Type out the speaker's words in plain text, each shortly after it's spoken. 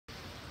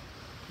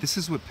This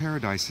is what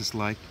paradise is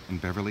like in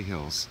Beverly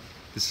Hills.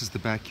 This is the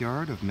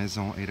backyard of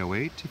Maison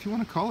 808, if you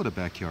want to call it a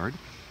backyard.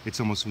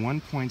 It's almost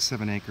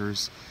 1.7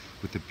 acres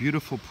with a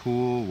beautiful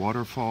pool,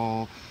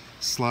 waterfall,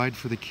 slide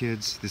for the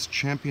kids, this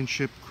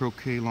championship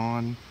croquet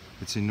lawn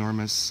that's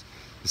enormous,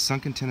 the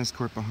sunken tennis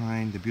court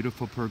behind, the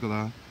beautiful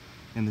pergola,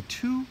 and the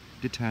 2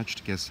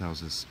 detached guest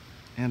houses.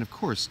 And of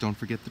course, don't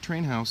forget the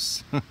train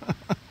house.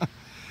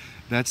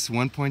 That's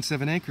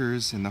 1.7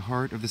 acres in the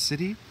heart of the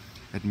city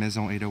at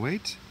Maison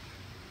 808.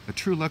 A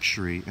true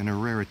luxury and a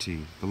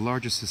rarity, the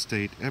largest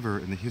estate ever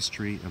in the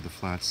history of the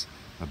flats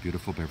of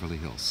beautiful Beverly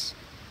Hills.